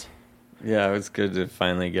beloved. Yeah, it was good to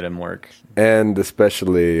finally get him work. And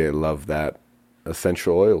especially, I love that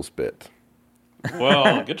essential oils bit.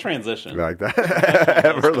 Well, good transition. Like that.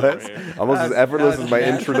 Effortless. Almost as effortless as my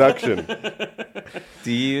introduction.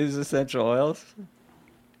 Do you use essential oils?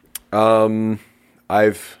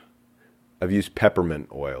 I've used peppermint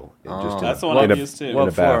oil. That's the one I've used too. What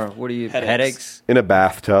a bath. for? What do you... Headaches. In a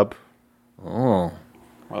bathtub. Oh.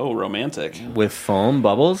 Oh, romantic. With foam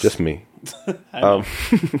bubbles? Just me. Do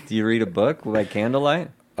you read a book by candlelight?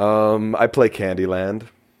 I play Candyland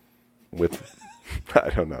with... I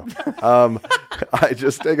don't know. I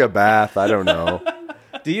just take a bath. I don't know.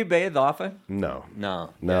 Do you bathe often? No.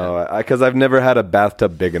 No. Because I've never had a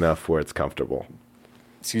bathtub big enough where it's comfortable.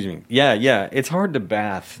 Excuse me. Yeah. It's hard to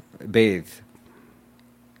bathe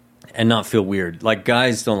and not feel weird. Like,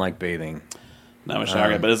 guys don't like bathing. No, I'm a shower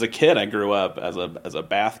guy. But as a kid, I grew up as a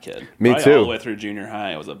bath kid. Me Probably too. All the way through junior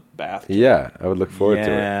high, I was a bath kid. Yeah, I would look forward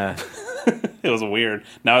to it. It was weird.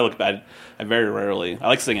 Now I look bad. I very rarely. I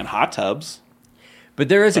like sitting in hot tubs. But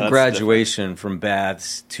there is a graduation from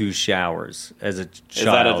baths to showers as a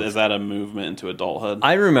child. Is that a movement into adulthood?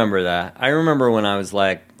 I remember that. I remember when I was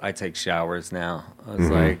like, I take showers now. I was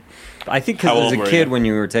like, I think because as a kid, when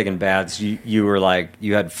you were taking baths, you were like,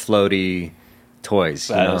 you had floaty toys.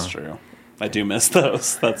 That is true. I do miss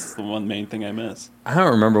those. That's the one main thing I miss. I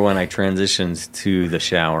don't remember when I transitioned to the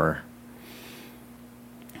shower.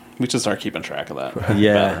 We should start keeping track of that.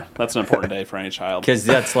 Yeah. Better. That's an important day for any child. Because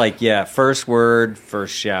that's like, first word,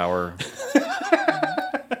 first shower.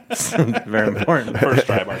 Very important. First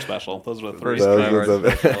dry bar special. Those were the three. First dry bar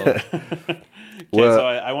special. Okay, so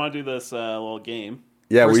I want to do this little game.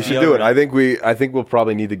 Yeah, we should do it. I think we'll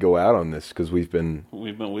probably need to go out on this because we've been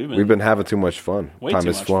having too much fun. Way Time too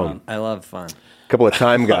has much flown. fun. I love fun. A couple of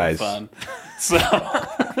time guys. Fun. So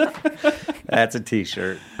that's a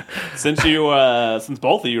T-shirt. Since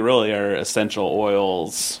both of you really are essential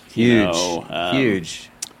oils, huge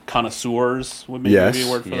connoisseurs would maybe be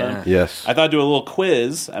a word for them. Yes. I thought I'd do a little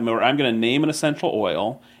quiz. I'm going to name an essential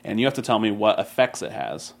oil, and you have to tell me what effects it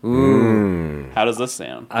has. Ooh. How does this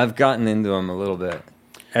sound? I've gotten into them a little bit.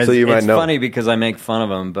 So you might it's know. funny because I make fun of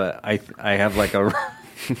them, but I have like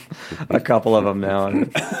a couple of them now.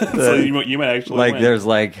 And So you might actually like win. there's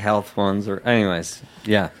like health ones or anyways.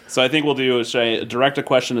 Yeah. So I think we'll do, should I direct a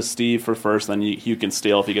question to Steve for first, then you can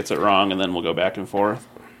steal if he gets it wrong, and then we'll go back and forth?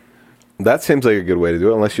 That seems like a good way to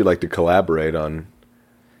do it, unless you'd like to collaborate on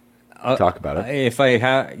talk about it. If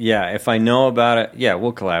I know about it, yeah,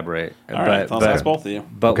 we'll collaborate. All right, I'll ask both of you.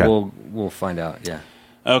 But Okay. we'll find out. Yeah.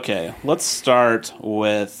 Okay, let's start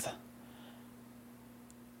with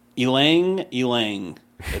Elang.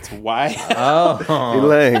 It's Y. Oh,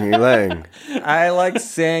 Elang. I like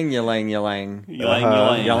saying yalang.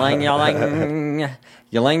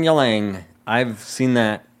 Yalang. I've seen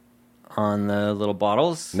that on the little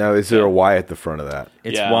bottles. Now, is there a Y at the front of that?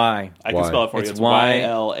 It's Yeah. Y. I can Y. spell it for you. It's It's Y-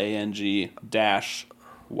 YLANG dash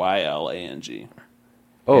YLANG.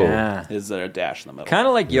 Oh, Yeah. Is there a dash in the middle? Kind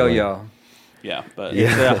of like yo-yo. Yeah, but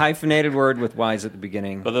It's a hyphenated word with Y's at the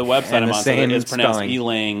beginning. but the website and I'm the on same is pronounced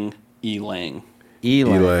spelling. Elang.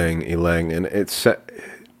 Elang, and it's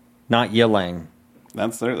Not Yilang.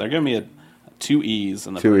 They're giving me two E's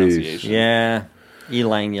in the Two E's. pronunciation. Yeah.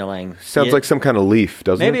 Yilang. sounds like some kind of leaf,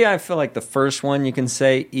 doesn't Maybe it? I feel like the first one you can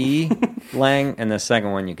say lang, and the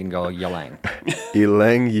second one you can go Yilang.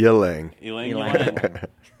 Elang. Elang.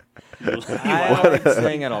 I like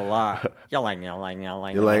saying it a lot. Yilang.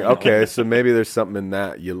 Elang. Okay, so maybe there's something in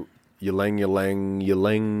that. You laying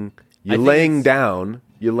it's- down.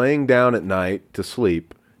 You're laying down at night to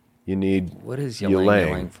sleep. You need What is Yilang.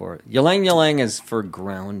 Yilang for? Yilang is for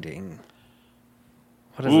grounding.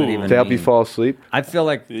 What does it even to help you mean? fall asleep. I feel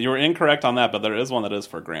like You were incorrect on that, but there is one that is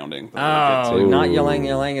for grounding. that we'll get oh, to. not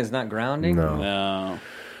Yilang is not grounding. No, No,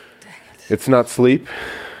 it's not sleep.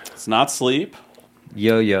 it's not sleep.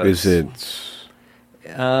 Yo-yos. Is it?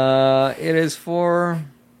 It is for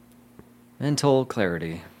mental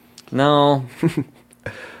clarity. No,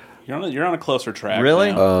 You're on a closer track.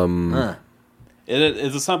 really. now.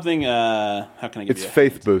 Is it something? How can I give It's you?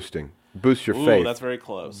 faith boosting. Boost your Ooh, faith. that's very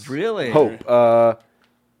close. Really? Hope.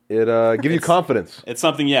 It give you confidence. It's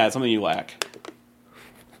something. Yeah, it's something you lack.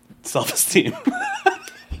 Self-esteem.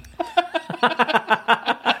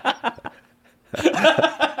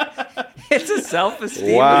 It's a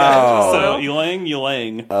self-esteem. Wow. So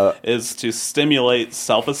Elang is to stimulate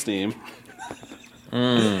self-esteem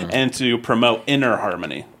and to promote inner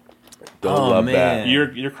harmony. Don't Oh, love man. that.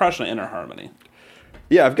 You're crushing inner harmony.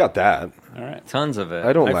 Yeah, I've got that. All right. Tons of it.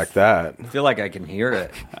 I don't like that. I feel like I can hear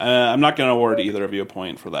it. I'm not going to award either of you a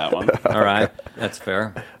point for that one. All right, that's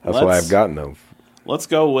fair. That's why I've gotten them. Let's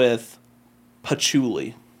go with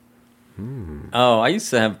patchouli. Oh, I used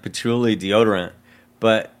to have patchouli deodorant,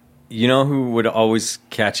 but you know who would always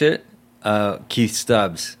catch it? Keith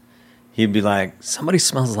Stubbs. He'd be like, "Somebody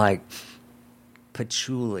smells like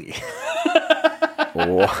patchouli."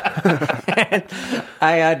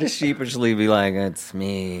 I had to sheepishly be like, "It's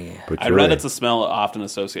me." But I read it's a smell often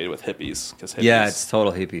associated with hippies. Because Yeah, it's a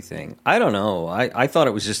total hippie thing. I don't know. I thought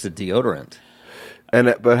it was just a deodorant.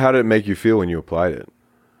 But how did it make you feel when you applied it?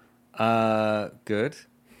 Good.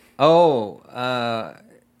 Oh,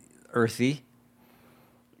 earthy.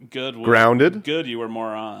 good. Grounded? Good. You were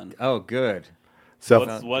more on. Oh, good.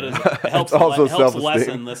 Self. What is? It helps, also helps self-esteem.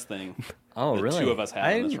 lessen this thing. Oh, The really? two of us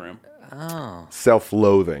have in this didn't- room. Oh.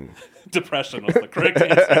 Self-loathing. Depression was the correct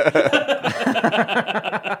answer.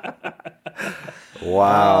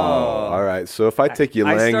 Wow. All right. So if I take I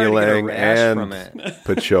started to get a ylang rash from and it.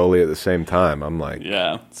 patchouli at the same time, I'm like,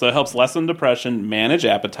 Yeah. So it helps lessen depression, manage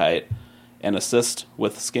appetite, and assist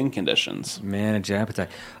with skin conditions. Manage appetite.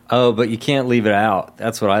 Oh, but you can't leave it out.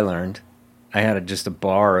 That's what I learned. I had just a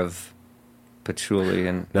bar of patchouli,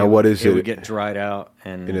 and Now what is it it? would get dried out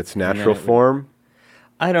and in its and then natural it would- form?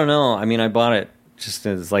 I don't know. I mean, I bought it just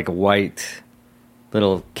as like a white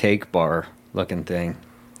little cake bar looking thing,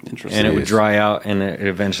 Interesting. and it would Jeez. dry out, and it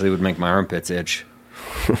eventually would make my armpits itch.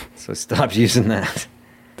 So I stopped using that.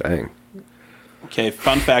 Dang. Okay,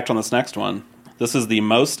 fun fact on this next one. This is the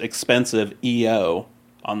most expensive EO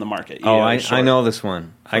on the market. Oh, EO I short. know this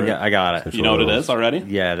one. I got it. You know what it is already?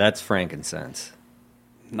 Yeah, that's frankincense.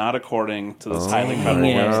 Not according to this highly credible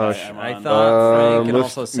Yeah, website I'm I on. thought frank and let's-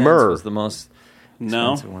 also sense myrrh. was the most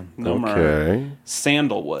no, expensive one. no myrrh. Okay.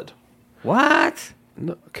 Sandalwood. What?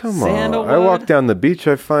 No, come on. Sandalwood? I walk down the beach,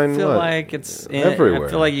 I find I feel what? like it's Everywhere.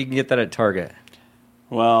 I feel like you can get that at Target.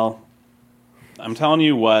 Well, I'm telling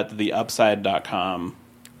you what the upside.com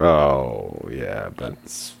Oh, yeah, but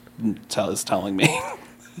is telling me.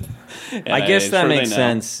 And I guess that sure they makes know.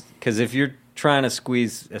 sense because if you're trying to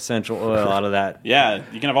squeeze essential oil out of that Yeah,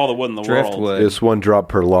 you can have all the wood in the driftwood. world. It's 1 drop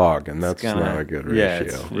per log, and that's Gonna- not a good ratio. Yeah,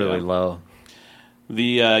 it's really low.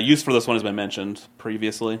 The use for this one has been mentioned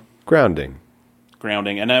previously. Grounding.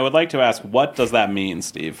 Grounding. And I would like to ask, what does that mean,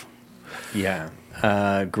 Steve? Yeah,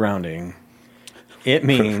 grounding. It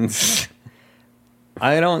means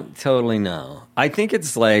I don't totally know. I think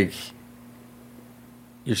it's like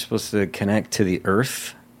you're supposed to connect to the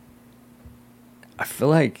earth. I feel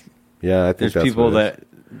like Yeah, I think there's that's people what it is.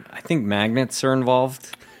 that I think magnets are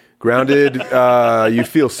involved. Grounded, you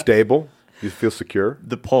feel stable. You feel secure.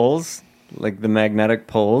 The poles, like the magnetic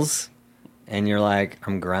poles, and you're like,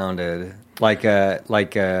 I'm grounded. Like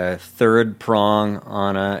a third prong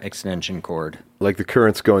on a extension cord. Like the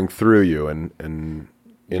current's going through you and in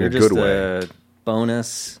You're a just good way. a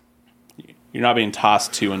bonus. You're not being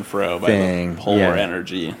tossed to and fro by Thing, the polar yeah.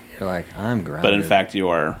 energy. You're like, I'm grounded. But in fact, you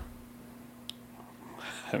are...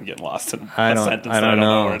 I'm getting lost in I a don't- sentence. I that I don't don't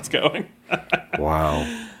know know. where it's going.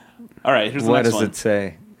 Wow. All right, here's the What next does one. it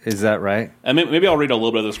say? Is that right? And maybe I'll read a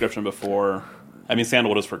little bit of the description before... I mean,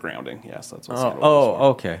 sandalwood is for grounding. Yes, that's what sandalwood is for.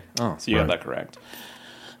 Okay. Oh, So you have that correct.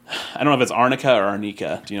 I don't know if it's arnica or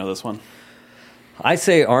arnica. Do you know this one? I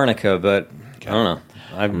say arnica, but I don't know.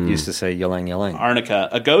 I used to say ylang ylang. Arnica,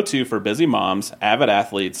 a go-to for busy moms, avid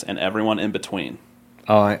athletes, and everyone in between.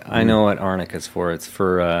 Oh, I know what arnica's for. It's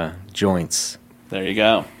for joints. There you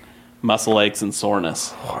go. Muscle aches and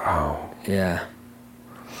soreness. Wow. Yeah.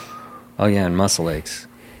 Oh yeah, and muscle aches.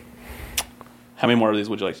 How many more of these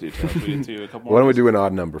would you like to do, Taylor? Should we do a couple more? Why don't we do an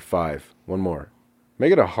odd number? 5. One more.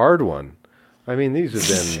 Make it a hard one. I mean, these have I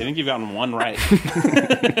been... think you've gotten one right.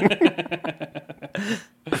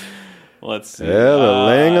 Let's see. Yeah, the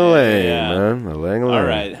lang-a-lang, yeah. man. The lang-a-lang. All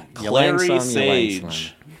right. Ylang Clary song, ylang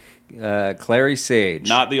Sage. Clary Sage.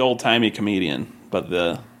 Not the old-timey comedian, but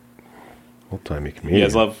the... Old-timey You comedian.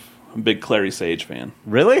 guys love... I'm a big Clary Sage fan.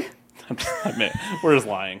 Really? We're just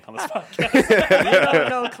lying on this podcast. You don't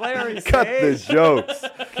know Clary Cut the Sage? jokes.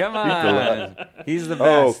 Come on. He's the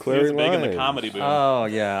Oh, best. He Clary was big in the Lines. comedy boom. Oh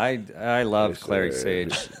yeah, I love Clary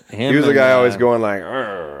Sage. Him He was a and, guy always going like...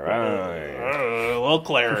 Little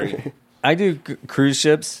Clary. I do cruise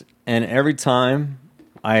ships, and every time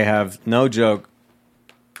I have no joke.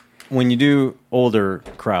 When you do older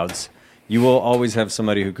crowds, you will always have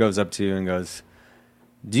somebody who goes up to you and goes,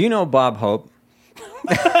 "Do you know Bob Hope?"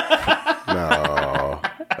 No.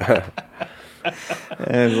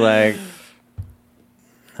 And it's like,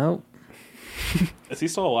 no, Is he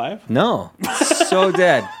still alive? no, so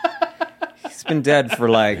dead. He's been dead for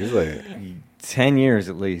like He's like... 10 years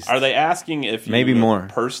at least. Are they asking if you Maybe more.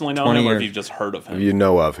 personally know 20 him or if years. you've just heard of him? You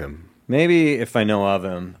know of him. Maybe if I know of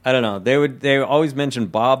him. I don't know. They always mention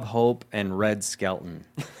Bob Hope and Red Skelton.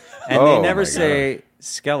 And Oh, they never my say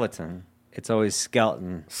skeleton. It's always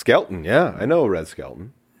skeleton. Skelton, yeah. I know Red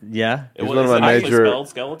Skelton. Yeah? It He's was one of it my actually major- spelled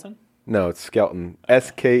skeleton? No, it's Skelton.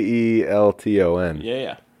 Skelton.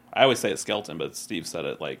 Yeah. I always say it's skeleton, but Steve said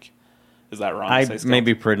it like, is that wrong? to I say skeleton?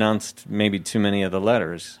 maybe pronounced too many of the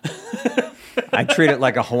letters. I treat it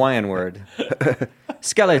like a Hawaiian word.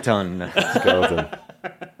 Skeleton. Skeleton.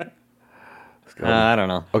 I don't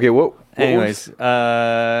know. Okay, what Anyways,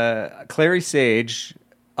 Clary Sage,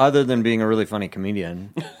 other than being a really funny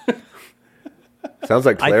comedian, sounds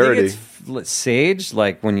like I clarity. think it's sage,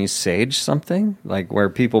 like when you sage something, like where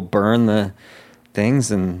people burn the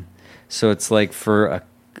things, and so it's like for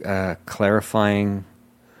a clarifying.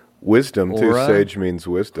 Wisdom, too. Aura? Sage means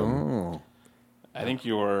wisdom. Oh, I think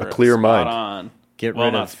you're clear spot mind. on. Get Well,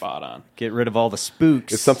 rid not of- spot on. get rid of all the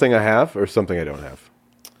spooks. It's something I have or something I don't have.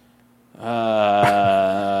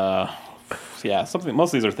 Yeah, something. Most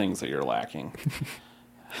of these are things that you're lacking,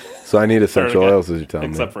 So I need essential Okay. oils, as you're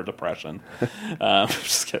telling except me. for depression.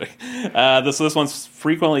 Just kidding. This one's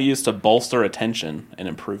frequently used to bolster attention and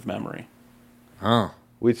improve memory. Oh,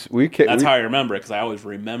 We can't. That's how I remember it because I always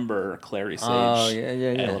remember Clary Sage. Oh, yeah.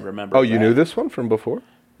 And remember. Oh, you that. knew this one from before?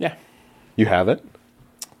 Yeah, You have it?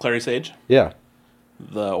 Clary Sage, Yeah.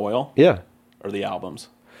 the oil Yeah. or the albums.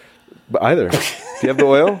 But either. Do you have the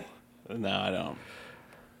oil? No, I don't.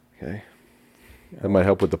 Okay. That might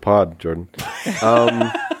help with the pod, Jordan.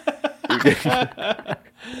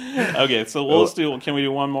 Okay, so we'll just do. Can we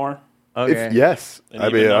do one more? okay. Yes. An I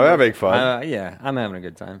even mean, I'm number? having fun. Yeah, I'm having a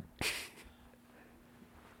good time.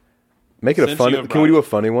 Make it a Since funny. you have Can we brought do it- a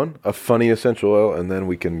funny one? A funny essential oil, and then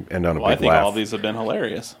we can end on a Well, I big think laugh. all these have been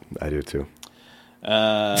hilarious. I do too.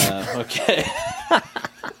 Okay.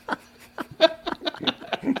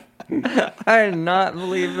 I did not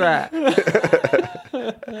believe that.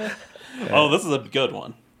 Oh, this is a good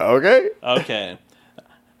one. Okay. Okay.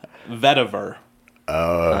 Vetiver.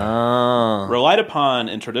 Oh. Relied upon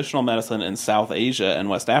in traditional medicine in South Asia and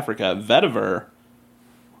West Africa, vetiver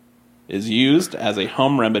is used as a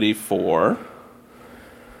home remedy for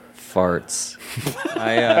Farts.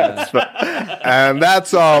 And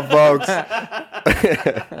that's all, folks.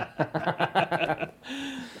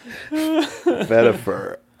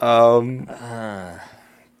 Vetiver.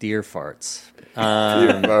 Deer farts.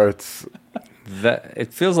 Deer farts.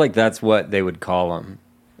 It feels like that's what they would call them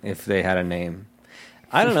if they had a name.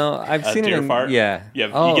 I don't know. I've seen deer it in, fart. Yeah. You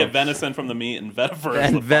get venison from the meat, and vetiver.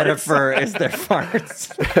 And is the farts. vetiver is their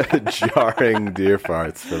farts. Jarring deer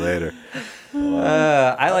farts for later.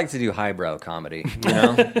 I like to do highbrow comedy, you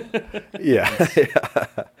know? Yeah.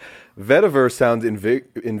 Vetiver sounds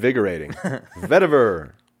invigorating.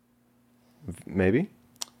 Vetiver. Maybe?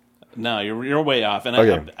 No, you're way off. And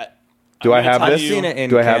Okay. Do I have I've this? seen it in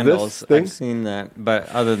Do I have candles. this thing? I've seen that. But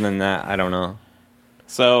other than that, I don't know.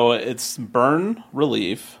 So it's burn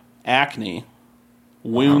relief, acne,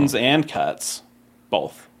 wounds and cuts,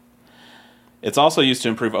 both. It's also used to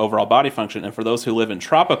improve overall body function, and for those who live in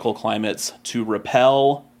tropical climates, to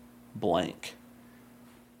repel blank.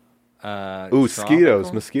 Ooh,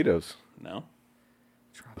 mosquitoes. No?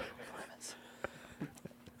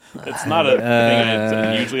 It's not a thing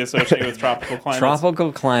I usually associate with tropical climates.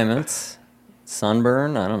 Tropical climates.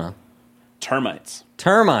 Sunburn? I don't know. Termites.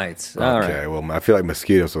 Termites. All right. Okay, well, I feel like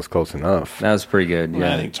mosquitoes was close enough. That was pretty good.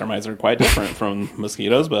 Yeah. I think termites are quite different from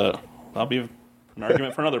mosquitoes, but that'll be an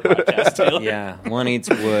argument for another podcast, Taylor. Yeah. One eats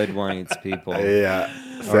wood, one eats people. Yeah.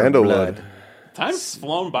 Or Sandalwood. blood. Time's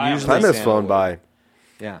flown by. Usually Time has sandalwood. flown by.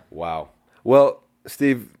 Yeah. Wow. Well,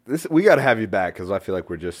 Steve, we got to have you back because I feel like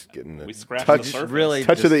we're just getting the We scratched the touch, surface. Really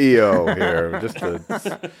touch of the EO here.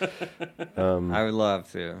 I would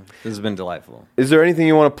love to. This has been delightful. Is there anything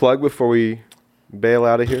you want to plug before we bail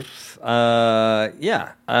out of here?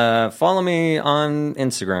 Yeah. Follow me on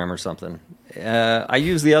Instagram or something. I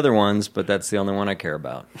use the other ones, but that's the only one I care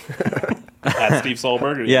about. At Steve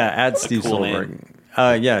Soelberg? Or Yeah, at That's a Steve cool Soelberg.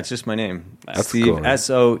 name. Yeah, it's just my name. That's Steve, cool, man.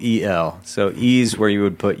 Soel. So E's where you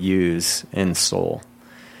would put U's in soul.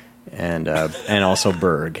 And also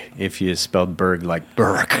Berg, if you spelled Berg like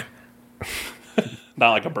Berg.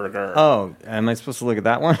 Not like a burger. Oh, am I supposed to look at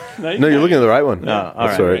that one? No, you're looking at the right one. Oh, all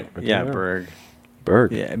That's right. all right. Yeah, Berg.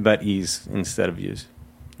 Berg. Yeah, but E's instead of U's.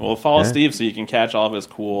 Well, follow Yeah. Steve so you can catch all of his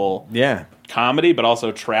cool Yeah. comedy, but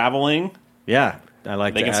also traveling. Yeah. I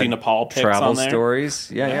like They to can see add Nepal pics travel on there. stories.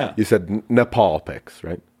 Yeah. You said Nepal pics,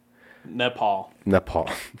 right? Nepal. Nepal.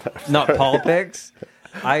 Not Paul Pics.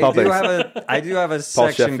 I Paul do Pics. have a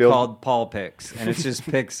section Sheffield. called Paul Pics, and it's just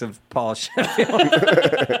pics of Paul Sheffield.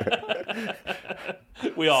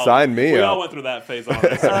 We all Sign me We up. all went through that phase on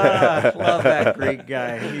this. Love that Greek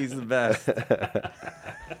guy. He's the best.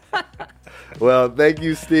 Well, thank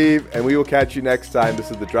you, Steve, and we will catch you next time.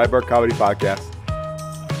 This is the Dry Bar Comedy Podcast.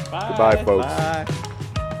 Bye. Goodbye, folks. Bye.